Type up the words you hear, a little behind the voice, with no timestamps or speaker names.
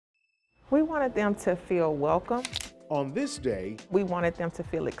We wanted them to feel welcome. On this day, We wanted them to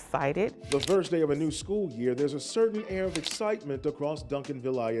feel excited. the first day of a new school year, there's a certain air of excitement across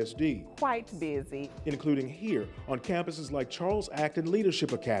Duncanville ISD, Quite busy. including here on campuses like Charles Acton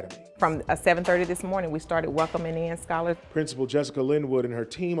Leadership Academy. From 7:30 this morning, we started welcoming in scholars. Principal Jessica Linwood and her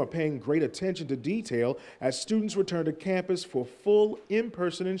team are paying great attention to detail as students return to campus for full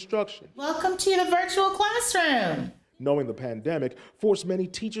in-person instruction. Welcome to the virtual classroom. Knowing the pandemic forced many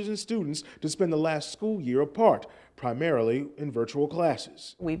teachers and students to spend the last school year apart, primarily in virtual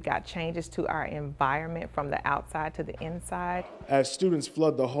classes. We've got changes to our environment from the outside to the inside. As students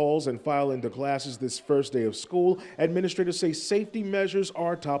flood the halls and file into classes this first day of school, administrators say safety measures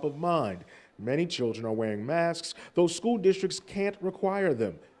are top of mind. Many children are wearing masks, though school districts can't require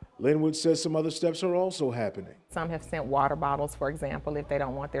them. Linwood says some other steps are also happening. Some have sent water bottles, for example, if they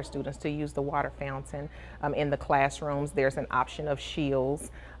don't want their students to use the water fountain. In the classrooms, there's an option of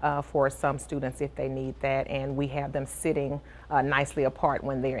shields for some students if they need that, and we have them sitting nicely apart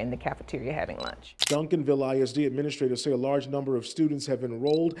when they're in the cafeteria having lunch. Duncanville ISD administrators say a large number of students have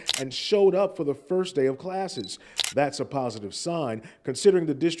enrolled and showed up for the first day of classes. That's a positive sign, considering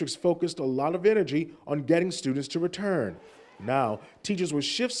the district's focused a lot of energy on getting students to return. Now, teachers will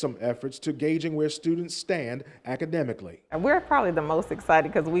shift some efforts to gauging where students stand academically. And we're probably the most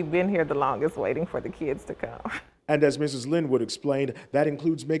excited because we've been here the longest waiting for the kids to come. And as Mrs. Linwood explained, that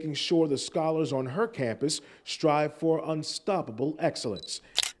includes making sure the scholars on her campus strive for unstoppable excellence.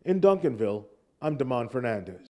 In Duncanville, I'm Damon Fernandez.